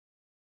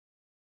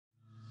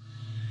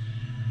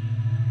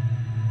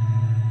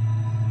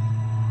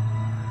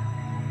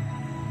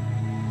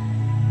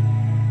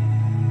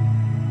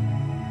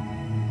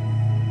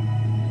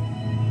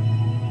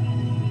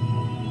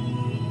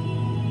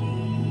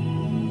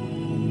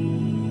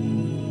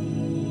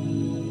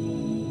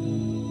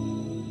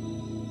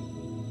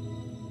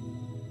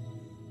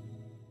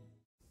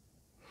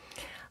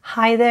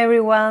Hi there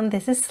everyone,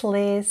 this is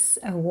Liz.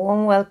 A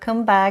warm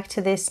welcome back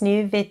to this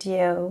new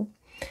video.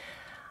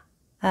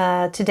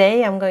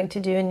 Today I'm going to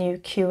do a new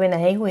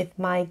Q&A with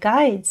my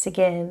guides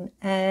again,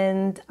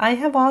 and I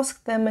have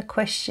asked them a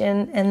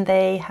question and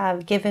they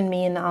have given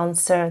me an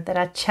answer that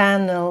I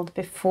channeled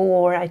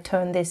before I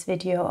turned this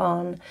video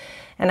on,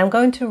 and I'm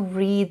going to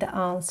read the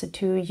answer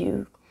to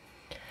you.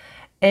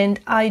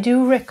 And I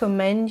do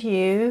recommend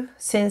you,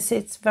 since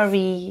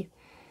the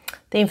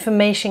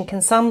information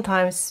can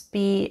sometimes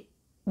be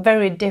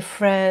very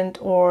different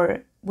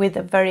or with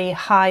a very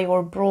high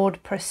or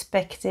broad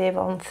perspective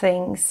on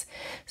things.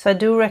 So I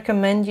do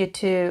recommend you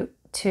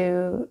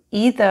to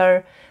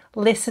either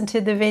listen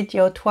to the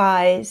video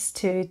twice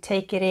to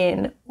take it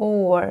in,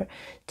 or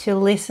to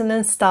listen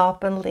and stop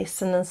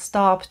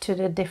to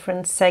the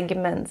different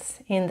segments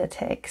in the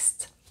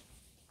text.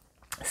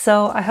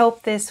 So I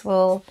hope this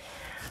will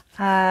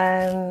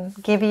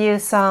give you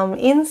some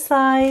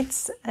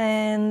insights,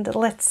 and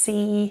let's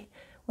see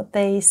what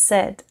they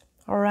said.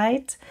 All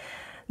right.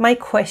 My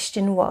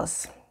question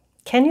was,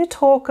 can you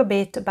talk a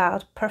bit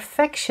about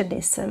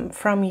perfectionism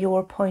from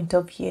your point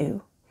of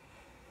view?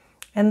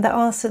 And the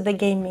answer they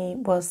gave me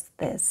was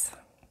this.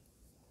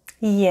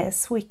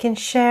 Yes, we can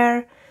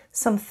share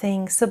some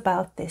things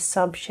about this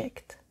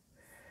subject.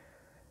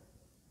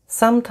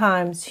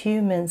 Sometimes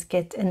humans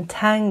get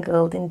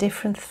entangled in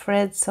different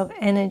threads of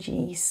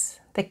energies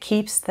that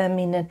keeps them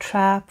in a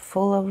trap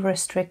full of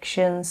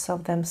restrictions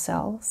of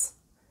themselves.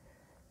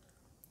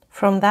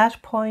 From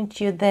that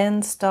point, you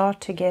then start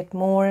to get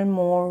more and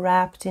more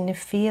wrapped in a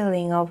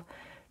feeling of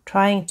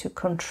trying to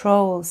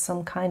control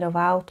some kind of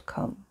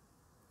outcome.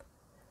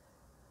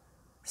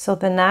 So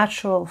the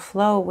natural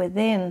flow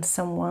within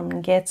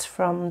someone gets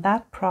from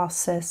that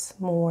process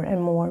more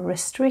and more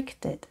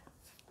restricted.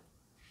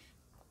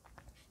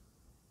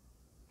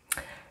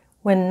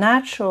 When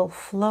natural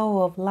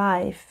flow of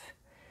life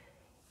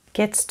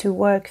gets to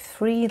work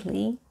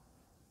freely,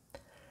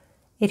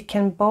 it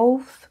can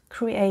both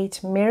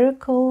create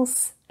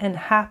miracles and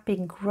happy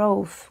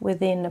growth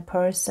within a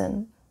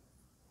person.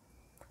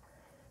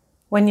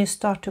 When you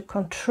start to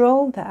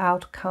control the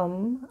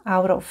outcome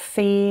out of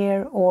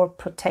fear or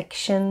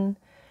protection,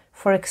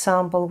 for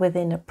example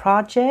within a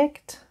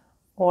project,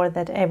 or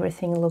that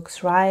everything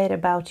looks right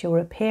about your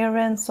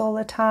appearance all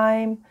the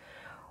time,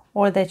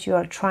 or that you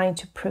are trying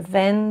to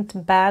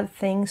prevent bad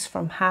things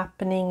from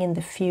happening in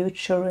the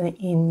future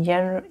in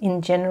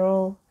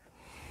general,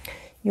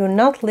 you're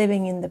not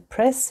living in the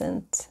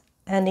present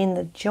and in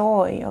the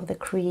joy of the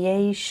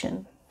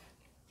creation.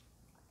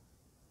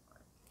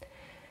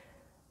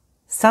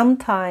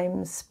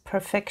 Sometimes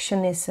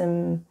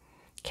perfectionism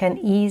can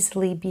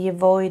easily be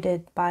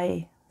avoided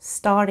by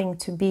starting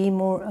to be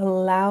more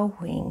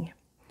allowing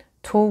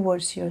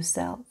towards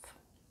yourself.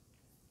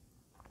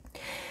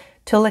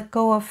 To let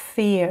go of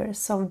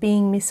fears of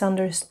being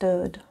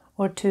misunderstood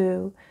or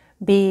to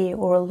be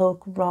or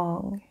look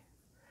wrong.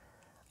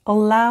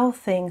 Allow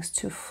things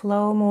to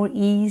flow more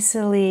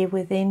easily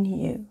within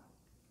you,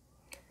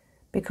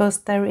 because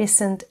there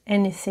isn't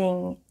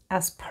anything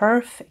as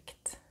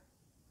perfect.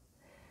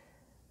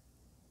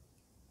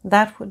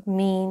 That would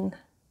mean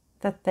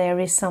that there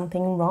is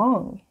something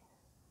wrong.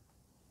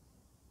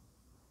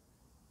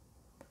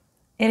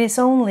 It is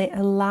only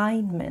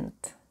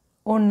alignment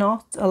or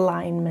not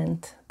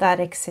alignment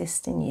that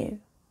exists in you.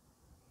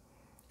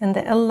 And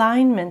the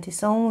alignment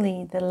is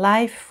only the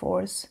life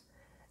force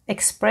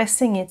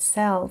expressing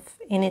itself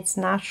in its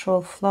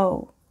natural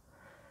flow.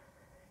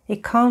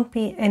 It can't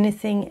be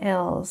anything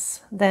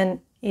else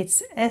than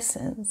its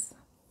essence.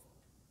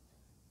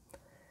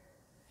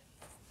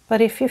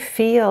 But if you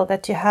feel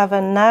that you have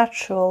a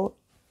natural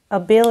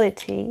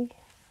ability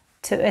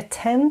to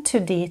attend to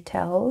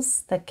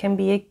details, that can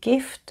be a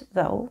gift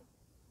though,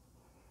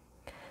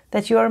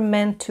 that you are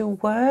meant to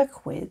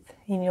work with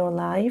in your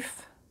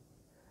life.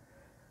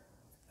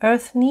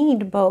 Earth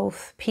needs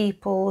both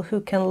people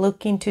who can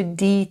look into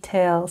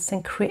details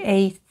and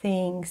create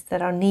things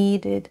that are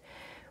needed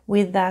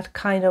with that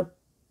kind of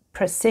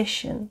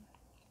precision.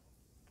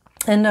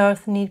 And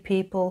Earth needs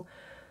people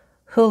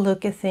who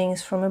look at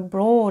things from a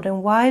broad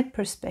and wide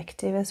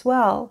perspective as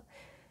well,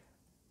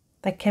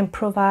 that can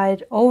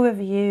provide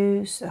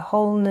overviews,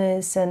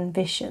 wholeness and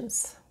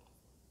visions.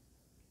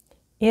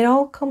 It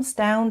all comes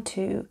down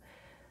to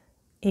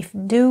if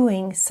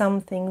doing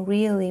something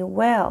really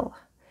well,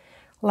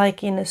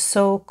 like in a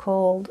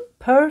so-called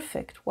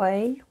perfect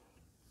way,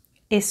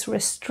 is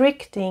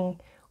restricting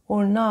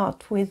or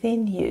not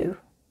within you.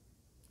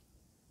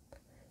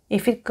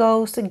 If it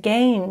goes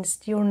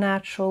against your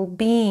natural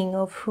being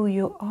of who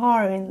you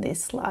are in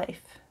this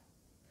life.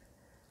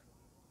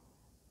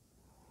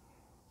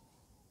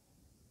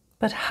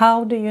 But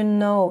how do you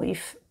know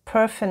if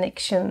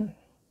perfectionism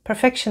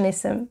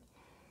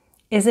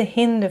is a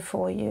hinder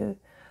for you,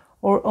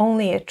 or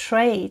only a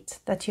trait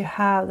that you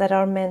have that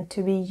are meant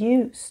to be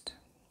used?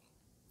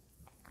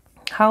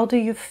 How do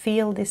you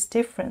feel this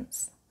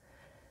difference?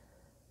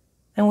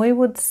 And we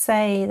would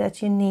say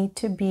that you need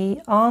to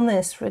be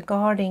honest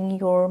regarding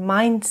your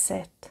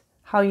mindset,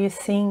 how you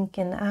think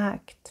and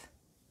act.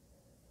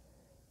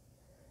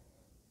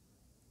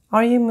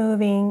 Are you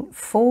moving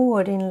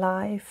forward in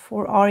life,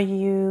 or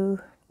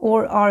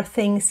are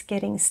things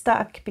getting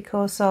stuck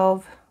because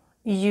of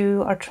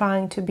you are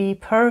trying to be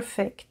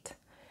perfect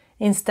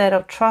instead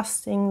of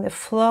trusting the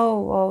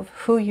flow of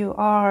who you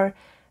are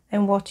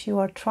and what you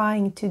are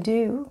trying to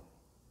do?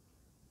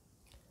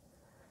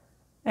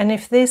 And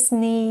if this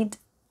need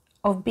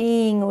of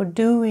being or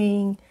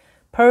doing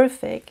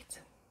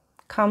perfect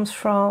comes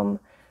from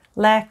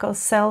lack of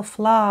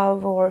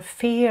self-love or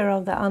fear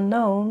of the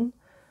unknown,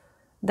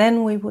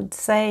 then we would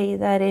say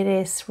that it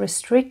is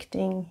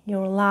restricting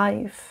your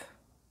life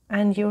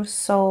and your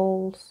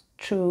soul's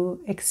true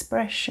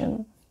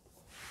expression.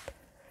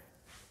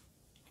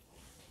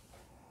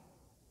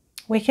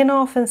 We can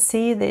often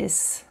see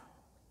this,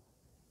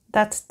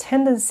 that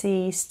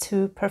tendencies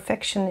to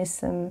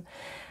perfectionism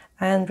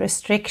and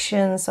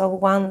restrictions of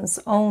one's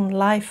own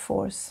life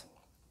force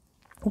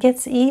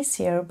gets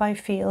easier by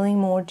feeling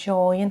more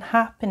joy and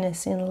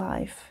happiness in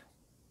life.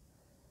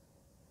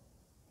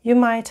 You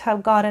might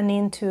have gotten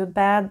into a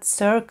bad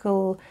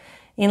circle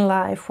in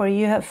life where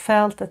you have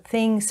felt that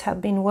things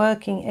have been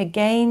working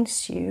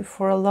against you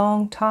for a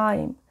long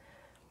time,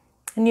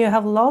 and you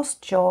have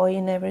lost joy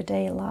in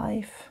everyday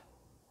life.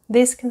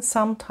 This can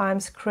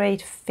sometimes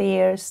create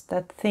fears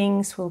that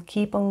things will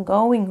keep on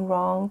going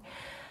wrong,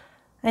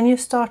 and you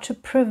start to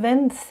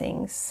prevent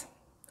things,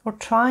 or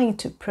trying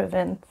to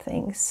prevent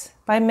things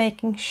by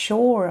making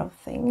sure of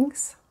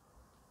things.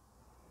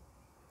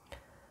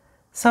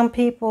 Some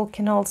people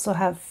can also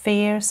have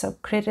fears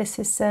of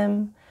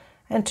criticism,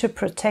 and to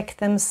protect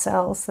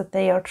themselves that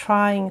they are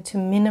trying to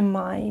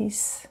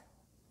minimize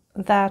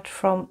that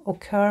from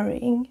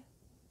occurring.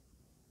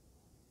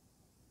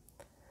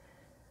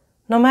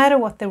 No matter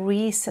what the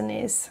reason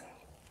is,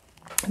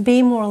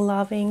 be more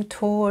loving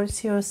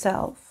towards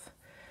yourself.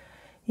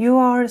 You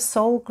are a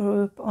soul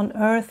group on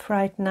earth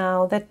right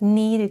now that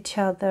need each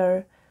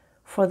other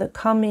for the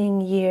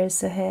coming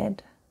years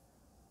ahead.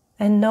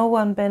 And no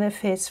one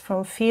benefits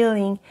from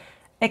feeling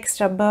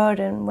extra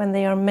burden when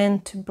they are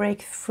meant to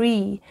break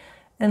free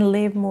and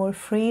live more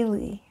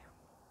freely.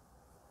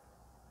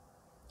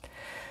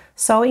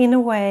 So in a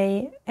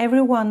way,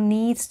 everyone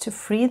needs to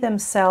free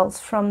themselves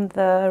from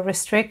the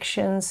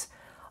restrictions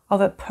of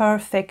a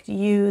perfect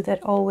you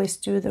that always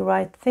do the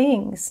right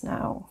things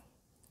now,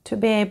 to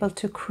be able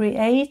to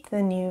create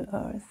the new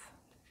earth.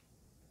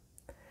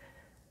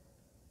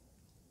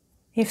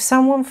 If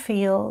someone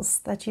feels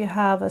that you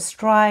have a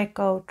strike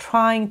of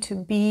trying to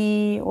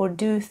be or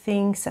do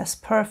things as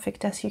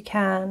perfect as you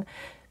can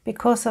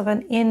because of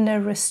an inner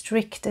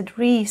restricted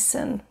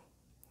reason,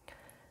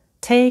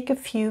 take a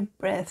few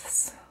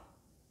breaths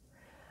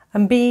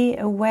and be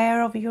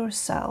aware of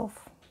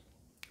yourself.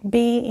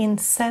 Be in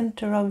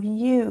center of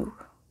you,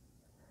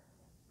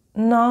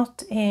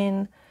 not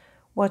in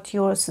what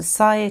your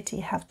society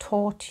have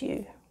taught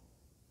you.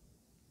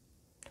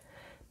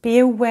 Be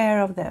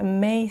aware of the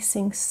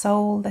amazing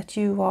soul that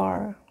you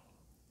are,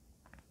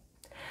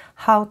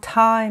 how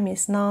time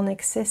is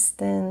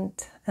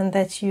non-existent and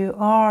that you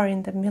are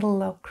in the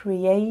middle of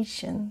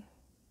creation,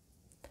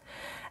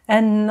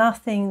 and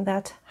nothing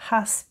that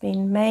has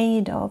been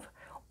made of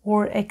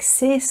or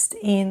exists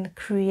in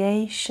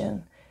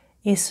creation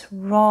is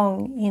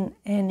wrong in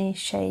any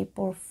shape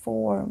or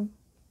form.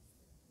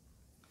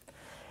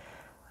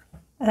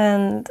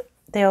 And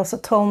they also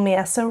told me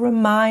as a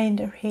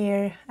reminder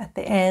here at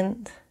the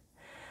end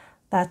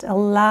that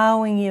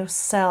allowing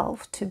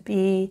yourself to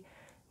be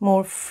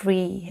more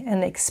free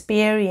and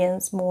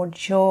experience more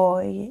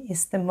joy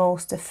is the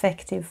most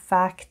effective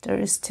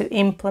factors to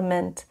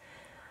implement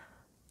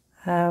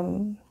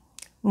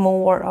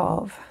more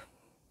of,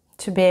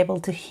 to be able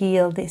to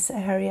heal this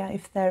area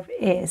if there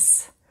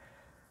is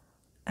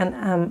an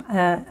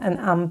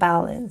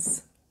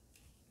unbalance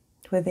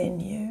within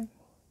you.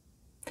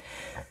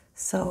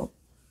 So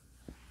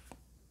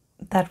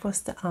that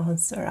was the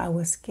answer I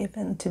was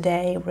given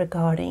today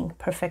regarding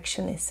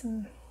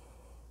perfectionism.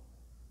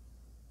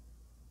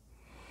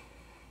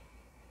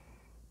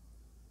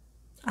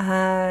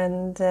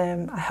 And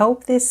I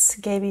hope this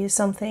gave you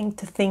something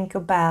to think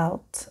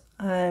about.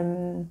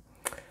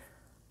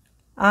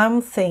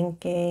 I'm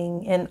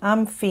thinking and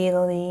I'm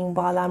feeling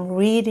while I'm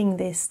reading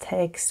this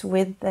text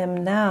with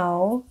them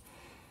now,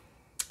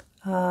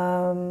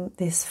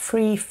 this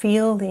free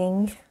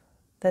feeling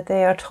that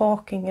they are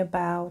talking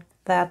about,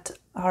 that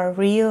are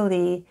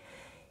really,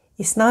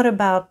 it's not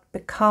about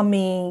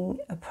becoming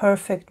a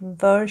perfect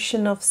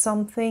version of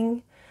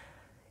something.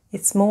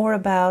 It's more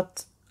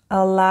about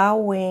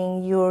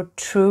allowing your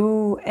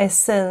true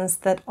essence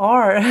that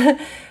are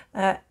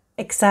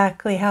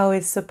exactly how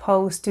it's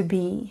supposed to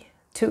be,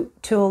 to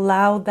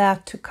allow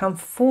that to come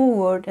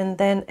forward, and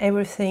then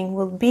everything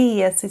will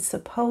be as it's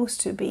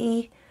supposed to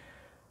be,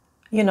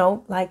 you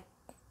know, like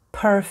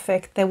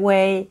perfect, the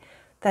way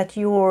that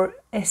your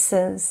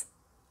essence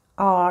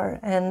are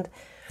and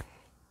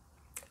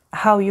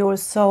how your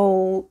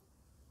soul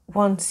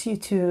wants you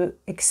to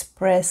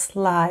express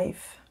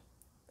life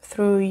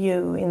through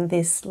you in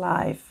this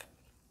life.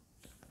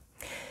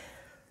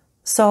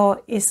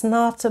 So it's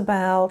not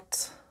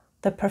about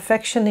the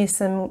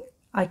perfectionism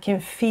I can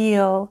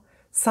feel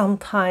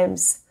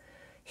sometimes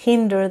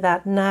hinder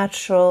that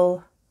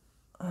natural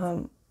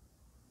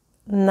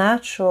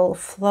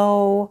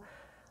flow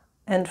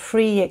and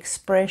free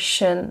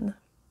expression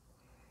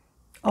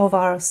of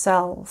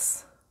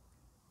ourselves,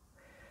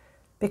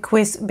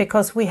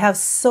 because we have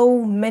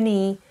so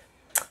many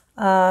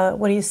like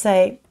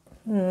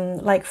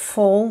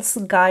false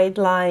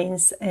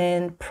guidelines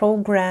and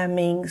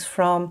programmings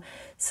from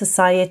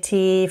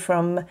society,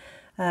 from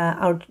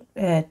our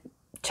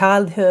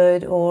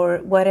childhood, or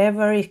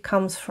whatever it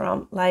comes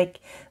from, like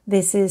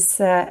this is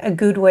a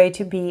good way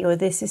to be, or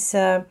this is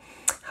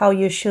how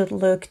you should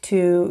look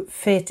to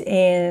fit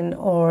in,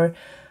 or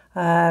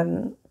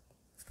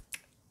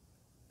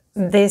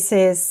this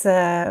is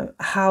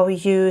how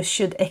you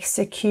should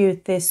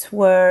execute this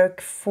work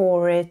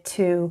for it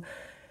to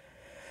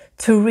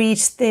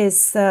reach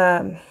this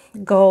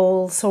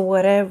goals or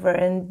whatever.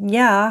 And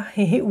yeah,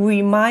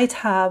 we might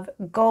have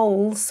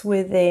goals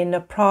within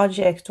a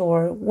project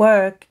or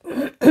work,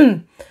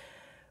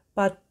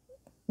 but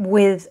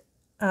with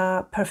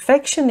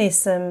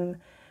perfectionism,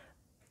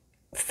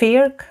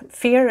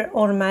 fear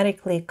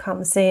automatically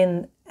comes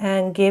in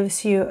and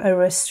gives you a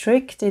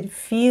restricted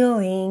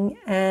feeling,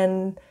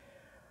 and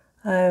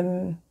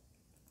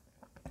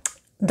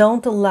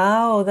don't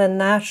allow the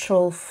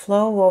natural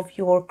flow of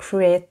your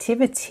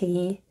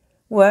creativity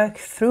work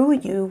through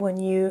you when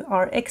you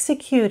are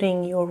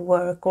executing your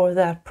work or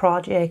that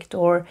project,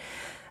 or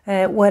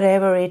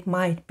whatever it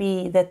might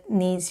be that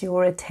needs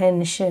your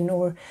attention,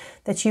 or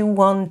that you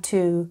want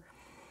to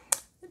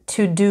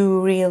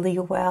do really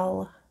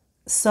well.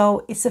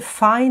 So it's a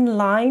fine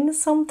line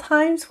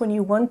sometimes when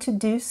you want to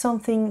do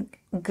something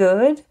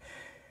good,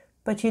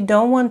 but you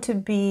don't want to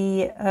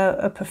be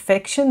a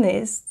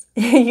perfectionist.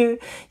 You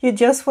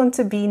just want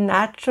to be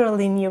natural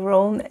in your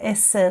own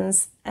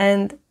essence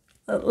and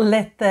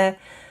let the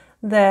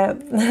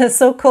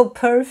so-called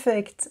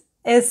perfect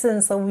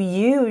essence of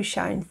you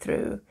shine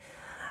through.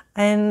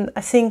 And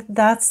I think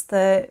that's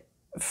the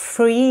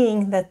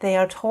freeing that they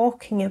are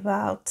talking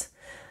about.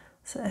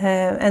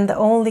 And the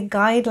only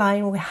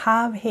guideline we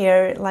have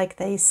here, like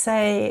they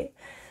say,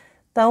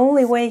 the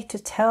only way to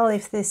tell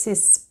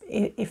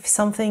if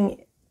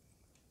something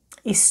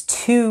is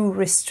too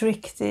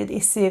restricted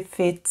is if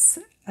it's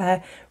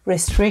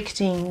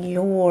restricting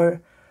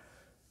your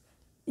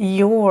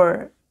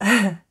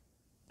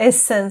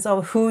essence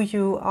of who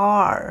you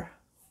are.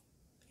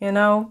 You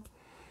know,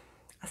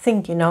 I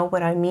think you know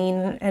what I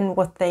mean, and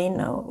what they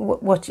know,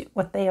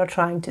 what they are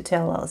trying to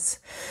tell us.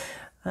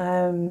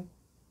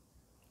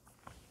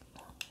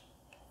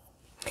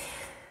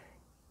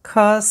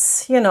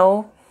 Because, you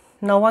know,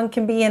 no one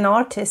can be an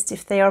artist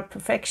if they are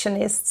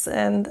perfectionists,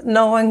 and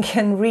no one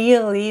can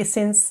really,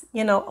 since,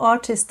 you know,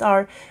 artists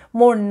are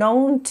more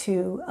known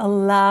to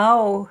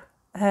allow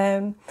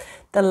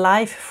the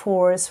life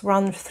force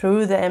run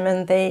through them,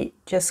 and they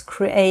just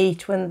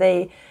create when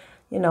they,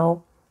 you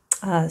know,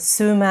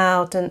 zoom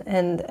out and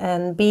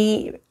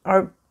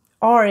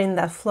are in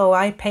that flow.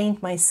 I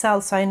paint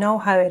myself, so I know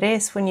how it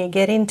is when you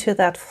get into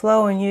that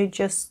flow and you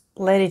just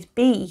let it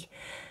be.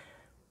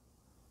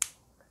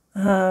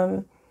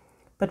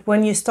 But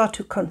when you start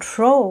to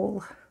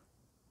control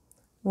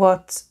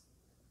what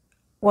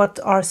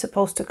are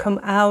supposed to come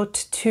out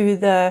to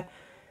the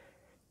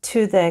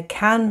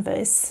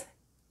canvas,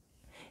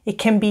 it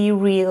can be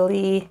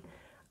really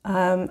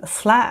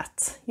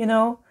flat. You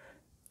know,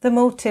 the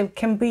motive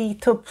can be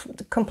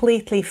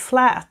completely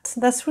flat.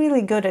 That's a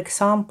really good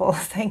example.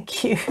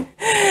 Thank you.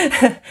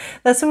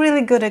 That's a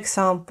really good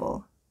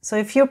example. So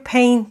if you're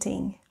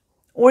painting,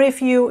 or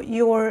if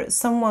you're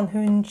someone who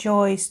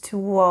enjoys to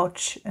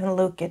watch and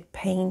look at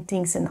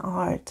paintings and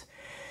art,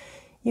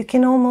 you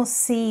can almost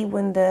see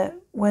when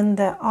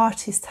the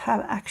artists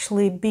have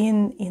actually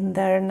been in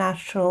their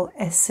natural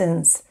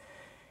essence,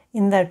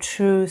 in their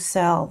true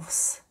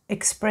selves,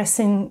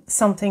 expressing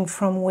something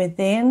from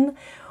within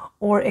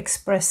or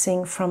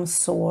expressing from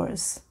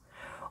source.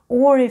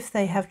 Or if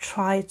they have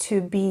tried to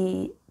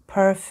be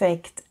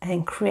perfect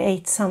and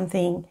create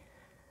something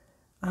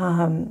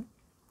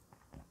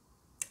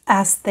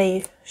as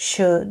they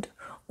should,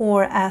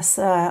 or as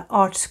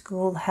art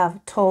school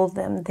have told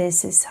them,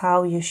 this is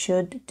how you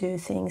should do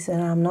things.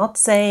 And I'm not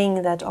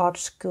saying that art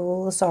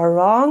schools are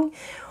wrong,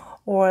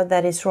 or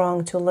that it's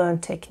wrong to learn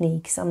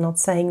techniques. I'm not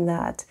saying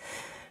that.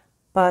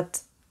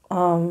 But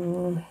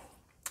the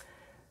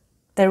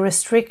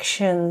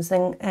restrictions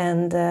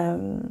and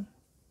the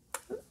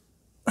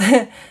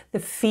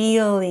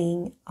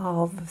feeling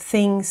of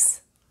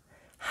things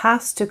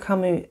has to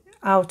come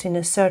out in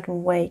a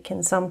certain way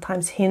can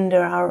sometimes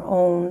hinder our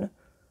own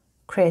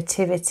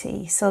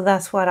creativity. So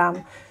that's what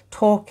I'm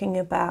talking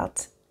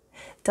about.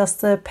 Does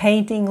the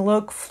painting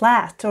look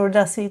flat, or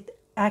does it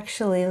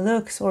actually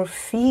looks or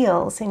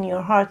feels in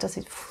your heart? Does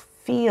it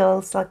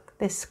feels like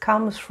this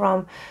comes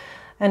from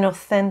an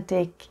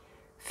authentic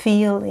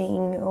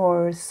feeling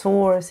or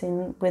source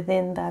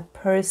within that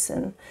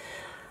person?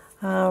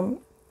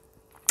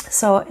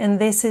 So, and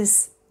this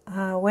is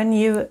when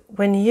you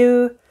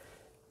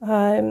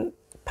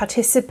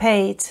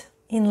participate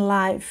in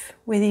life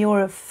with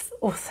your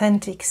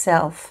authentic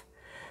self,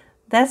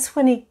 that's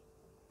when it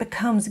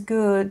becomes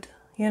good,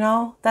 you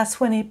know? That's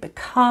when it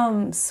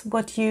becomes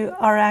what you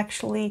are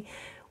actually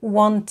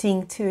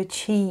wanting to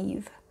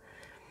achieve.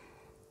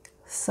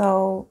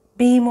 So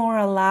be more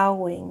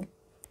allowing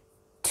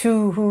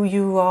to who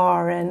you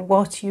are and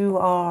what you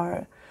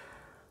are,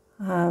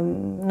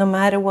 no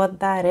matter what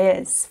that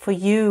is for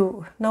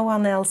you. No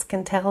one else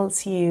can tell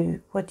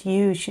you what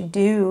you should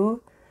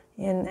do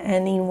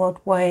and in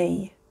what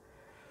way.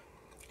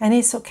 And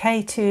it's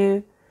okay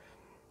to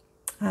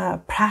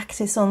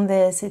practice on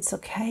this. It's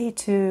okay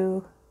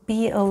to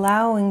be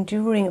allowing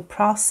during a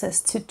process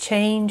to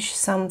change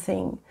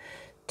something,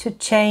 to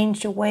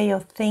change the way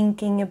of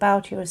thinking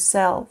about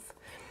yourself,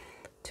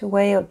 to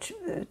way of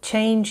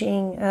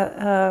changing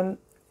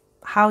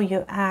how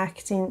you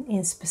act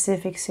in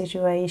specific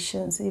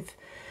situations.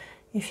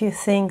 If you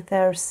think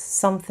there's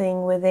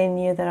something within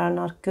you that are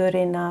not good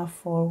enough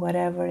or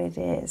whatever it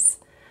is.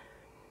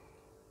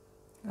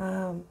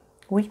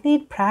 We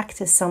need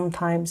practice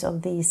sometimes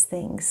of these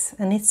things,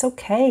 and it's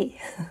okay.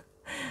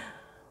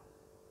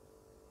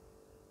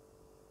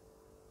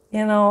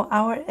 You know,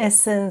 our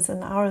essence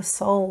and our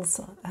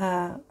souls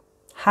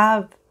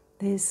have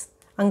this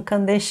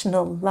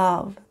unconditional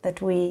love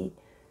that we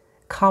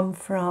come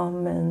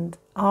from and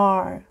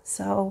are.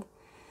 So,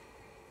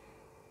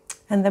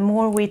 and the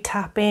more we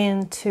tap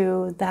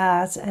into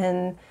that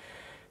and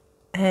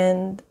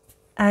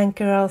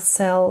anchor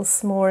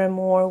ourselves more and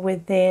more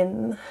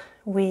within,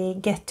 we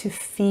get to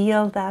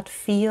feel that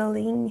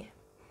feeling.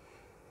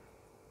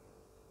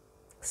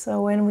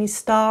 So when we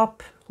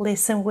stop,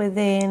 listen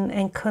within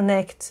and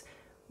connect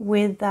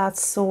with that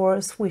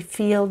source, we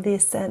feel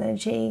this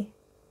energy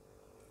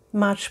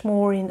much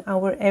more in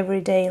our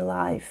everyday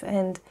life,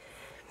 and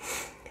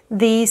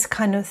these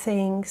kind of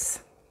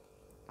things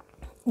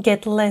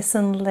get less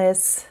and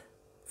less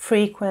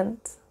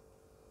frequent.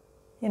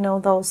 You know,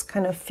 those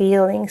kind of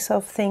feelings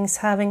of things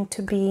having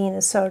to be in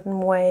a certain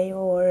way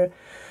or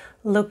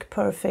look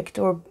perfect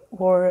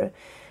or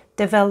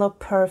develop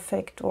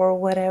perfect or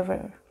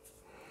whatever.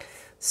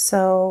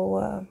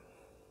 So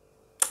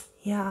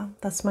yeah,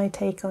 that's my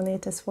take on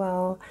it as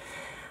well.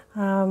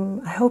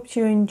 I hope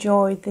you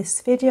enjoyed this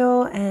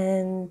video,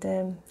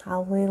 and I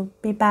will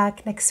be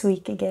back next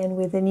week again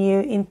with a new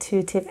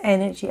intuitive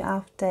energy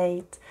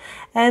update.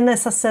 And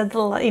as I said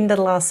in the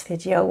last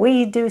video,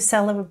 we do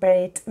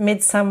celebrate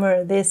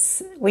midsummer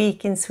this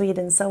week in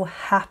Sweden, so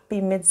happy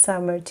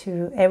midsummer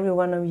to every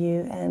one of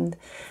you, and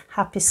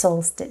happy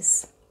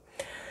solstice.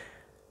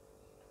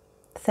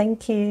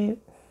 Thank you.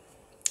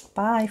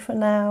 Bye for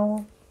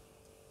now.